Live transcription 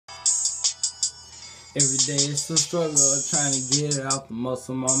Every day it's a struggle trying to get it out the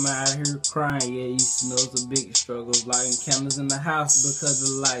muscle. Mama out here crying, yeah, used to know it's a big struggle. Lighting candles in the house because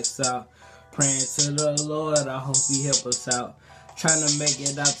the lights out. Praying to the Lord, I hope He help us out. Trying to make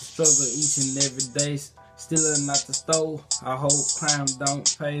it out the struggle each and every day. Stealing out the stove, I hope crime don't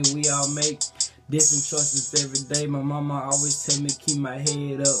pay. We all make different choices every day. My mama always tell me keep my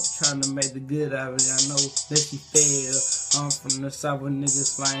head up, trying to make the good out of it. I know that she fed up. I'm from the south where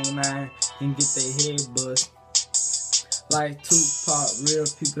niggas flying iron and get their head bust. Like Tupac, real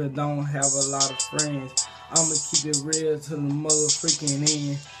people don't have a lot of friends. I'ma keep it real to the mother freaking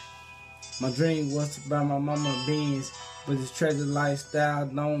end. My dream was to buy my mama beans, but this treasure lifestyle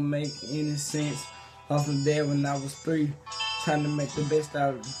don't make any sense. Lost my dad when I was 3, trying to make the best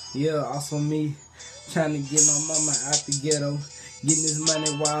out of it. Yeah, also me, trying to get my mama out the ghetto, getting this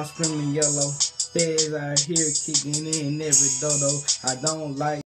money while I'm screaming yellow. Feds out here kicking in every dodo. I don't like